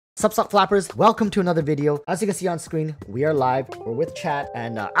Sup flappers, welcome to another video. As you can see on screen, we are live, we're with chat,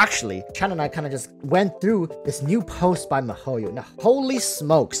 and actually, chat and I kind of just went through this new post by MiHoYo. Now, holy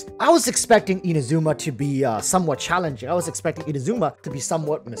smokes, I was expecting Inazuma to be somewhat challenging. I was expecting Inazuma to be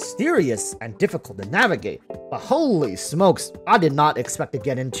somewhat mysterious and difficult to navigate. But holy smokes, I did not expect to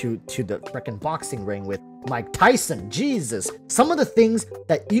get into the freaking boxing ring with Mike Tyson. Jesus, some of the things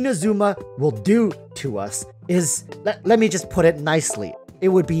that Inazuma will do to us is, let me just put it nicely, it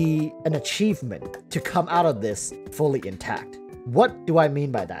would be an achievement to come out of this fully intact. What do I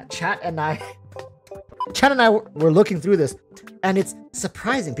mean by that? Chat and I were looking through this, and it's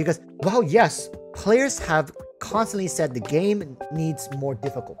surprising because, well, yes, players have constantly said the game needs more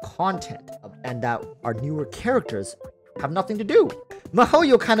difficult content and that our newer characters have nothing to do.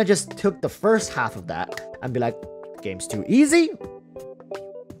 MiHoYo kind of just took the first half of that and be like, game's too easy.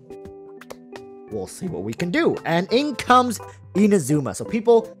 We'll see what we can do. And in comes Inazuma. So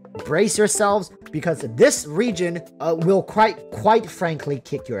people, brace yourselves because this region will quite frankly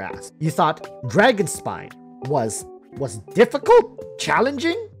kick your ass. You thought Dragon Spine was difficult?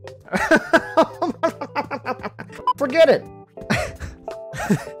 Challenging? Forget it.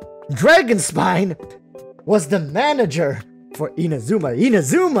 Dragon Spine was the manager for Inazuma.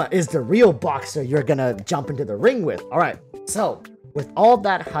 Inazuma is the real boxer you're gonna jump into the ring with. Alright, so with all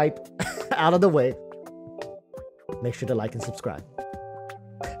that hype out of the way, make sure to like and subscribe.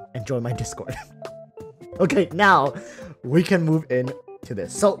 And join my Discord. Okay, now we can move into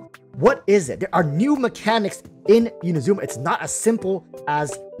this. So, what is it? There are new mechanics in Inazuma. It's not as simple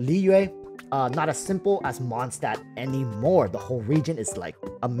as Liyue, not as simple as Mondstadt anymore. The whole region is like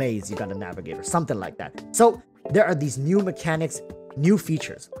a maze you gotta navigate or something like that. So, there are these new mechanics, new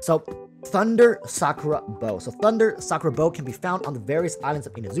features. So, Thunder Sakura Bow. So Thunder Sakura Bow can be found on the various islands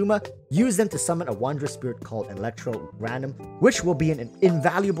of Inazuma. Use them to summon a wondrous spirit called Electro Granum, which will be an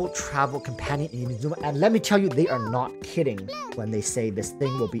invaluable travel companion in Inazuma. And let me tell you, they are not kidding when they say this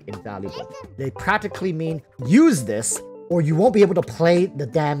thing will be invaluable. They practically mean use this or you won't be able to play the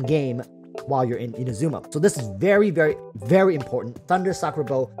damn game while you're in Inazuma. So this is very, very, very important. Thunder Sakura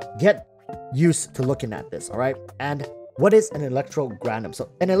Bow, get used to looking at this, alright? And what is an Electro Granum?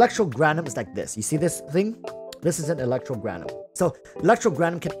 So an Electro Granum is like this. You see this thing? This is an Electro Granum. So Electro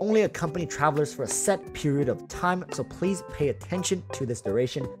Granum can only accompany travelers for a set period of time. So please pay attention to this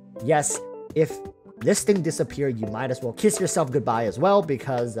duration. Yes, if this thing disappears, you might as well kiss yourself goodbye as well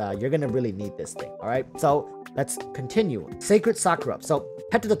because you're going to really need this thing. All right. So let's continue. Sacred Sakura. So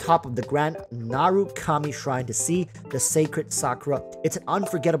head to the top of the Grand Narukami Shrine to see the Sacred Sakura. It's an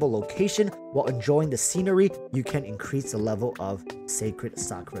unforgettable location. While enjoying the scenery, you can increase the level of Sacred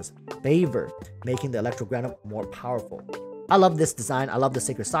Sakura's favor, making the Electro Granum more powerful. I love this design. I love the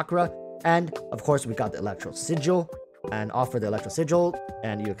Sacred Sakura. And of course, we got the Electro Sigil. And offer the Electro Sigil,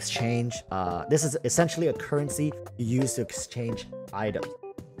 and you exchange. This is essentially a currency you use to exchange items.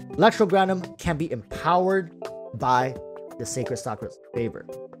 Electro Granum can be empowered by the Sacred Sakura's favor.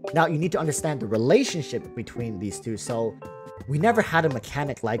 Now, you need to understand the relationship between these two. So, we never had a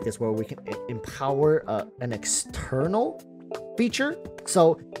mechanic like this where we can empower an external feature.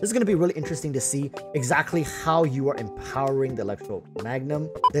 So this is going to be really interesting to see exactly how you are empowering the Electro Magnum.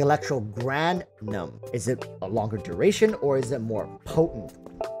 The Electro Granum, is it a longer duration or is it more potent?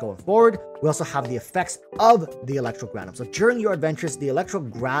 Going forward, we also have the effects of the Electro Granum. So during your adventures, the Electro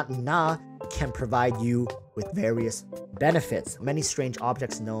Granum can provide you with various benefits. Many strange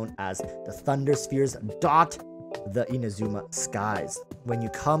objects known as the Thunder Spheres dot the Inazuma skies. When you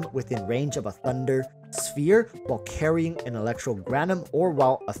come within range of a Thunder Sphere while carrying an Electro Granum or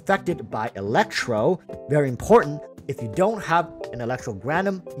while affected by Electro, very important, if you don't have an Electro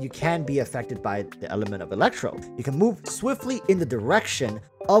Granum, you can be affected by the element of Electro. You can move swiftly in the direction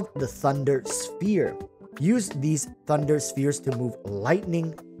of the Thunder Sphere. Use these Thunder Spheres to move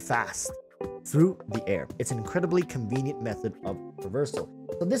lightning fast through the air. It's an incredibly convenient method of traversal.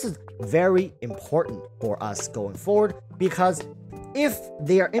 So this is very important for us going forward because if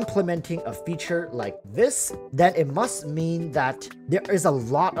they are implementing a feature like this, then it must mean that there is a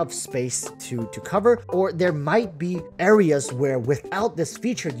lot of space to cover, or there might be areas where without this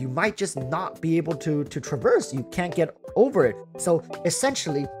feature, you might just not be able to traverse. You can't get over it. So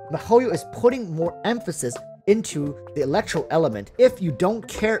essentially, MiHoYo is putting more emphasis into the Electro element. If you don't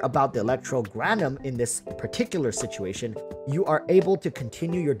care about the Electro Granum in this particular situation, you are able to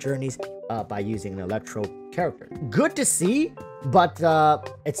continue your journeys by using an Electro character. Good to see, but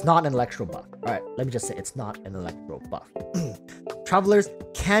it's not an Electro buff. Alright, let me just say it's not an Electro buff. Travelers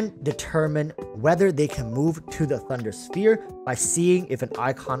can determine whether they can move to the Thunder Sphere by seeing if an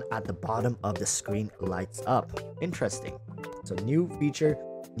icon at the bottom of the screen lights up. Interesting. So new feature,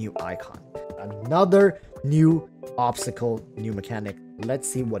 new icon. Another new obstacle, new mechanic. Let's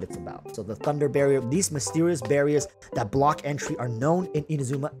see what it's about. So the Thunder Barrier, these mysterious barriers that block entry are known in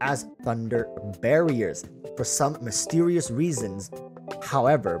Inazuma as Thunder Barriers for some mysterious reasons.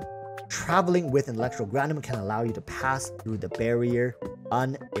 However, traveling with an Electrogranum can allow you to pass through the barrier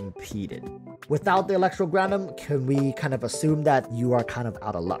unimpeded. Without the Electrogranum, can we kind of assume that you are kind of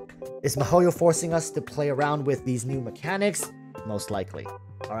out of luck? Is miHoYo forcing us to play around with these new mechanics? Most likely.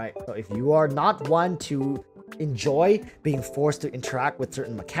 Alright, so if you are not one to enjoy being forced to interact with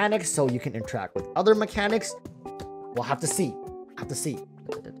certain mechanics so you can interact with other mechanics, we'll have to see.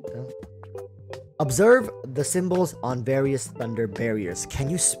 Observe the symbols on various Thunder Barriers. Can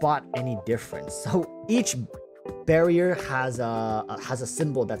you spot any difference? So each barrier has a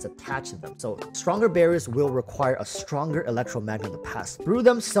symbol that's attached to them. So stronger barriers will require a stronger electromagnet to pass through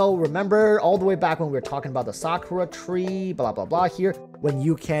them. So remember all the way back when we were talking about the Sakura tree, blah blah blah here, when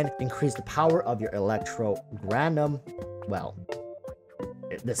you can increase the power of your Electrogranum. Well,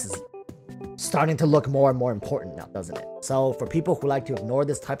 this is starting to look more and more important now, doesn't it? So for people who like to ignore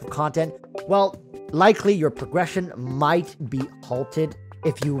this type of content, well, likely your progression might be halted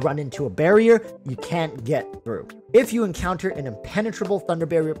if you run into a barrier you can't get through. If you encounter an impenetrable Thunder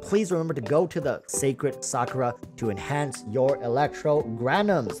Barrier, please remember to go to the Sacred Sakura to enhance your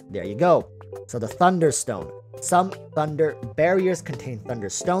Electrogranums. There you go. So the Thunderstone. Some Thunder Barriers contain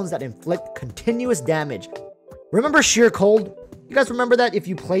Thunderstones that inflict continuous damage. Remember Sheer Cold? You guys remember that if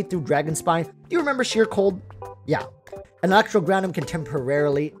you played through Dragon Spine? Do you remember Sheer Cold? Yeah. An Electrogranum can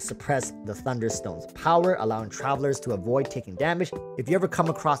temporarily suppress the Thunderstone's power, allowing travelers to avoid taking damage. If you ever come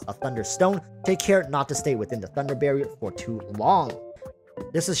across a Thunderstone, take care not to stay within the Thunder Barrier for too long.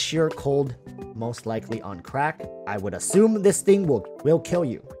 This is Sheer Cold, most likely on crack. I would assume this thing will kill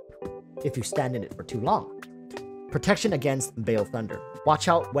you if you stand in it for too long. Protection against Bale Thunder. Watch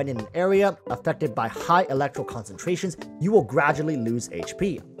out when in an area affected by high electro concentrations, you will gradually lose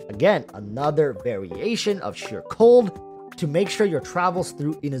HP. Again, another variation of Sheer Cold to make sure your travels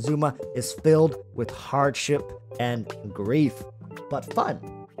through Inazuma is filled with hardship and grief. But fun.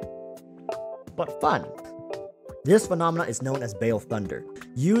 This phenomenon is known as Bale Thunder.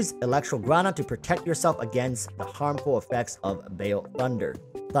 Use Electrograna to protect yourself against the harmful effects of Bale Thunder.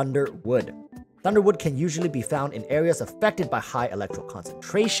 Thunderwood. Thunderwood can usually be found in areas affected by high electro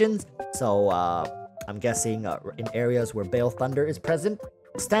concentrations. So I'm guessing in areas where Bale Thunder is present.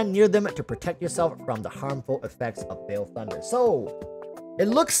 Stand near them to protect yourself from the harmful effects of Bale Thunder. So it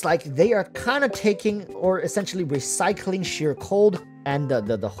looks like they are kind of taking or essentially recycling Sheer Cold and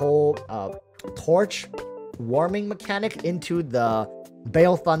the whole torch warming mechanic into the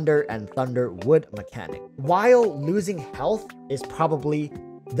Bale Thunder and Thunderwood mechanic. While losing health is probably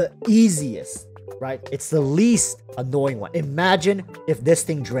the easiest, right? It's the least annoying one. Imagine if this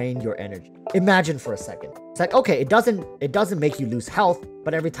thing drained your energy. Imagine for a second. It's like, okay, it doesn't make you lose health,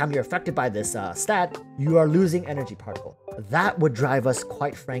 but every time you're affected by this stat, you are losing energy particle. That would drive us,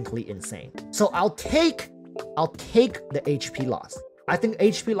 quite frankly, insane. So I'll take the HP loss. I think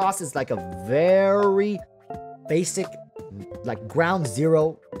HP loss is like a very basic, like ground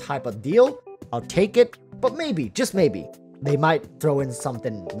zero type of deal. I'll take it, but maybe, just maybe, they might throw in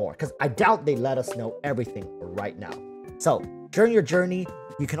something more, because I doubt they let us know everything right now. So during your journey,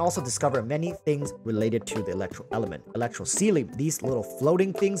 you can also discover many things related to the electro element. Electro Sealy, these little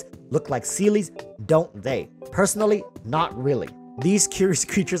floating things look like Sealies, don't they? Personally, not really. These curious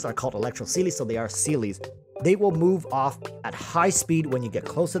creatures are called Electro Sealy, so they are Sealies. They will move off at high speed when you get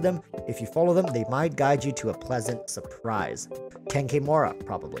close to them. If you follow them, they might guide you to a pleasant surprise. Tenkemora,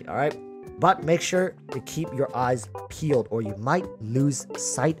 probably, alright? But make sure to keep your eyes peeled or you might lose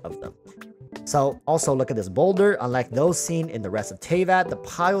sight of them. So also look at this boulder. Unlike those seen in the rest of Teyvat, the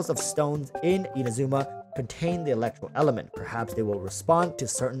piles of stones in Inazuma contain the electro element. Perhaps they will respond to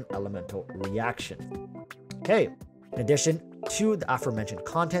certain elemental reactions. Okay, in addition to the aforementioned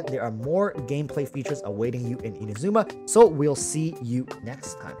content, there are more gameplay features awaiting you in Inazuma, so we'll see you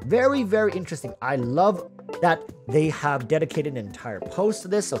next time. Very, very interesting. I love that they have dedicated an entire post to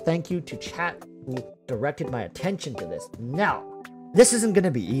this, so thank you to chat who directed my attention to this. Now, this isn't going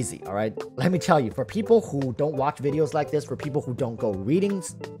to be easy, all right? Let me tell you, for people who don't watch videos like this, for people who don't go reading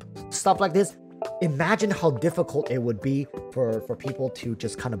stuff like this, imagine how difficult it would be for people to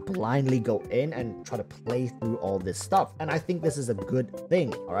just kind of blindly go in and try to play through all this stuff. And I think this is a good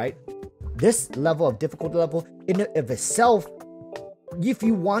thing, all right? This level of difficulty level in and of itself, if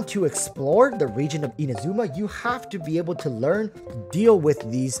you want to explore the region of Inazuma, you have to be able to learn to deal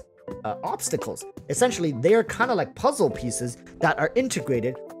with these obstacles. Essentially, they are kind of like puzzle pieces that are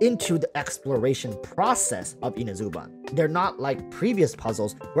integrated into the exploration process of Inazuma. They're not like previous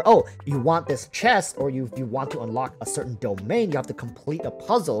puzzles where, oh, you want this chest or you want to unlock a certain domain, you have to complete a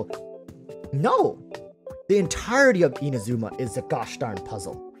puzzle. No, the entirety of Inazuma is a gosh darn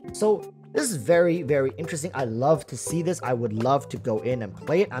puzzle. So this is very, very interesting. I love to see this. I would love to go in and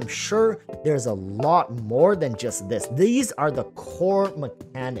play it. I'm sure there's a lot more than just this. These are the core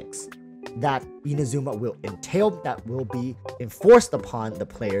mechanics that Inazuma will entail, that will be enforced upon the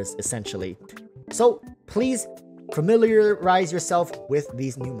players essentially. So please familiarize yourself with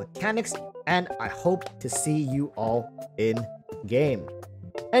these new mechanics, and I hope to see you all in game.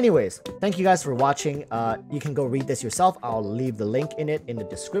 Anyways, thank you guys for watching. You can go read this yourself. I'll leave the link in the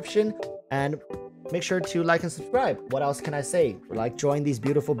description, and make sure to like and subscribe. What else can I say? Like, join these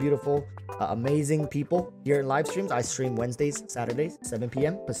beautiful, amazing people here in live streams. I stream Wednesdays, Saturdays, 7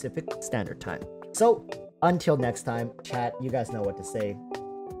 p.m. Pacific Standard Time. So until next time, chat, you guys know what to say.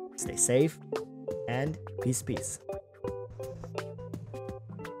 Stay safe and peace.